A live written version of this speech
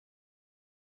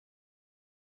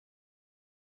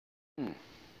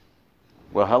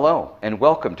Well, hello, and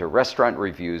welcome to Restaurant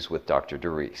Reviews with Dr.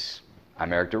 DeRise.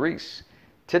 I'm Eric DeRise.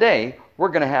 Today, we're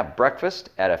going to have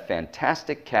breakfast at a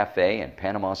fantastic cafe in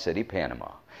Panama City,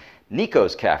 Panama.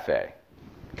 Niko's Cafe,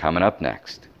 coming up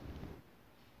next.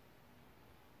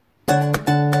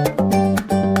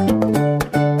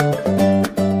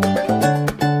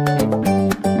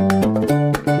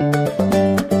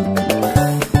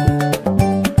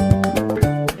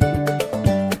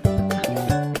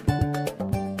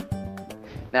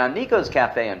 Now, Niko's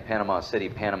Cafe in Panama City,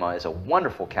 Panama is a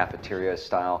wonderful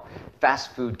cafeteria-style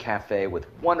fast food cafe with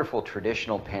wonderful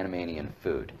traditional Panamanian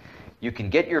food. You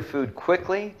can get your food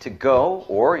quickly to go,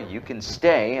 or you can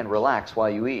stay and relax while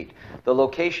you eat. The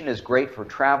location is great for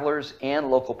travelers and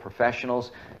local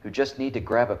professionals who just need to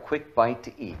grab a quick bite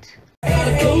to eat.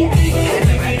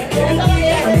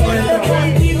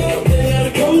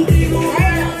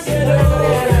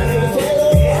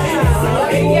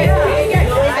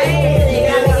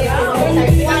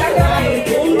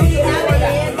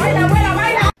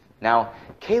 Now,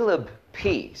 Caleb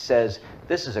P. says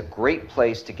this is a great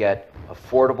place to get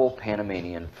affordable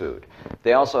Panamanian food.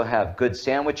 They also have good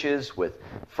sandwiches with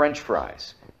French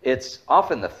fries. It's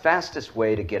often the fastest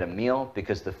way to get a meal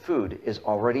because the food is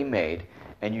already made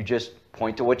and you just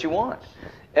point to what you want.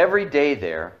 Every day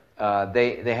there,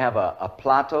 they have a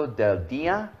plato del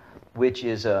dia, which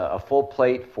is a full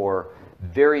plate for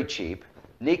very cheap.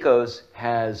 Niko's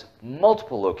has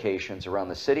multiple locations around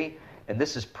the city, and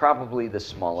this is probably the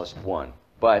smallest one,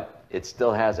 but it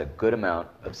still has a good amount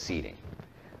of seating.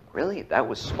 Really? That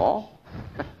was small?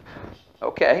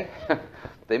 Okay.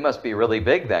 They must be really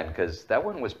big then, because that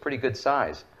one was pretty good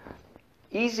size.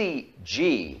 Easy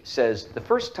G says, the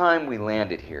first time we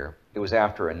landed here, it was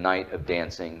after a night of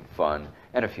dancing, fun,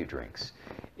 and a few drinks.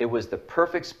 It was the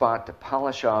perfect spot to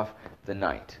polish off the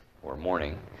night, or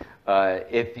morning.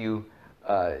 If you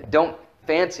don't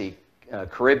fancy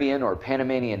Caribbean or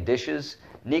Panamanian dishes,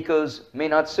 Niko's may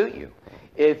not suit you.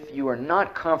 If you are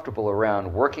not comfortable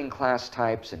around working class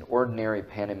types and ordinary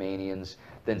Panamanians,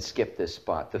 then skip this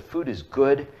spot. The food is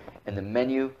good and the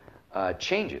menu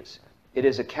changes. It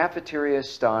is a cafeteria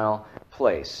style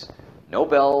place. No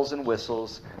bells and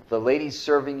whistles. The ladies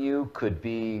serving you could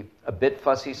be a bit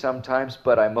fussy sometimes,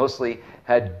 but I mostly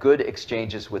had good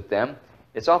exchanges with them.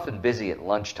 It's often busy at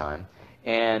lunchtime.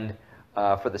 And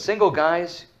for the single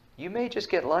guys, you may just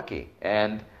get lucky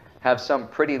and have some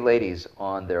pretty ladies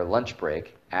on their lunch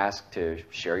break ask to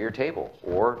share your table,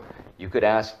 or you could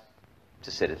ask to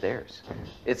sit at theirs.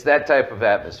 It's that type of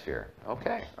atmosphere.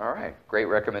 Okay, all right, great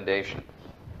recommendation.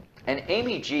 And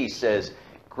Amy G says,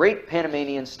 great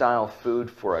Panamanian style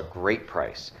food for a great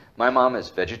price. My mom is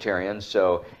vegetarian,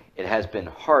 so it has been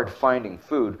hard finding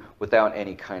food without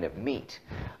any kind of meat.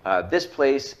 This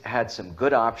place had some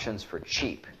good options for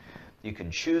cheap. You can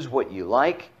choose what you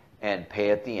like and pay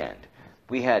at the end.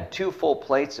 We had 2 full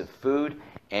plates of food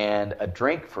and a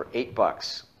drink for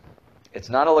 $8. It's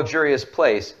not a luxurious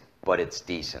place, but it's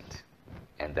decent,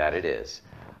 and that it is.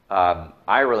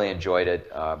 I really enjoyed it.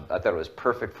 I thought it was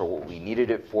perfect for what we needed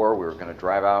it for. We were going to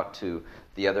drive out to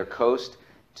the other coast,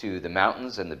 to the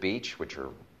mountains and the beach, which are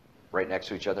right next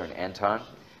to each other in Anton.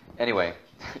 Anyway,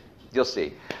 you'll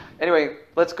see. Anyway,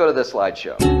 let's go to the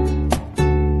slideshow.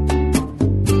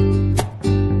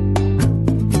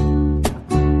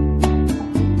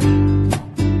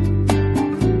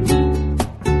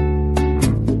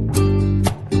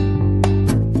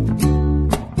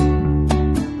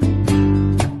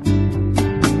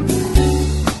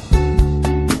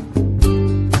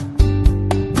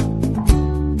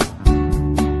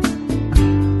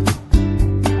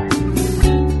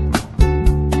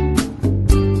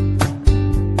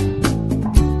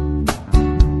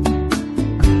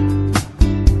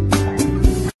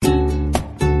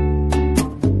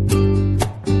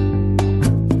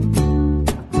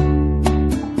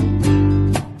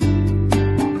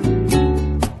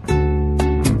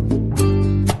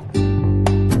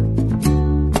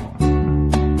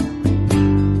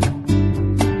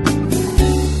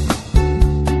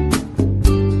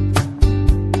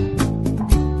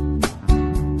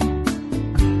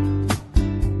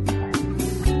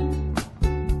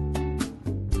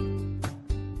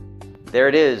 There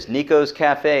it is, Niko's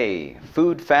Cafe,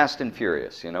 food fast and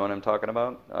furious. You know what I'm talking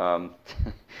about?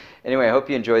 Anyway, I hope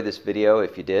you enjoyed this video.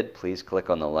 If you did, please click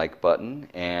on the like button.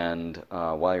 And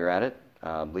while you're at it,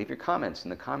 leave your comments in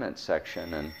the comments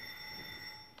section. And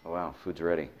oh, wow, food's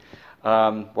ready.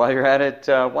 While you're at it,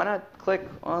 why not click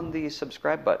on the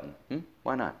subscribe button?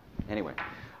 Why not? Anyway,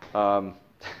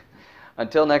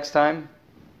 until next time,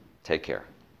 take care.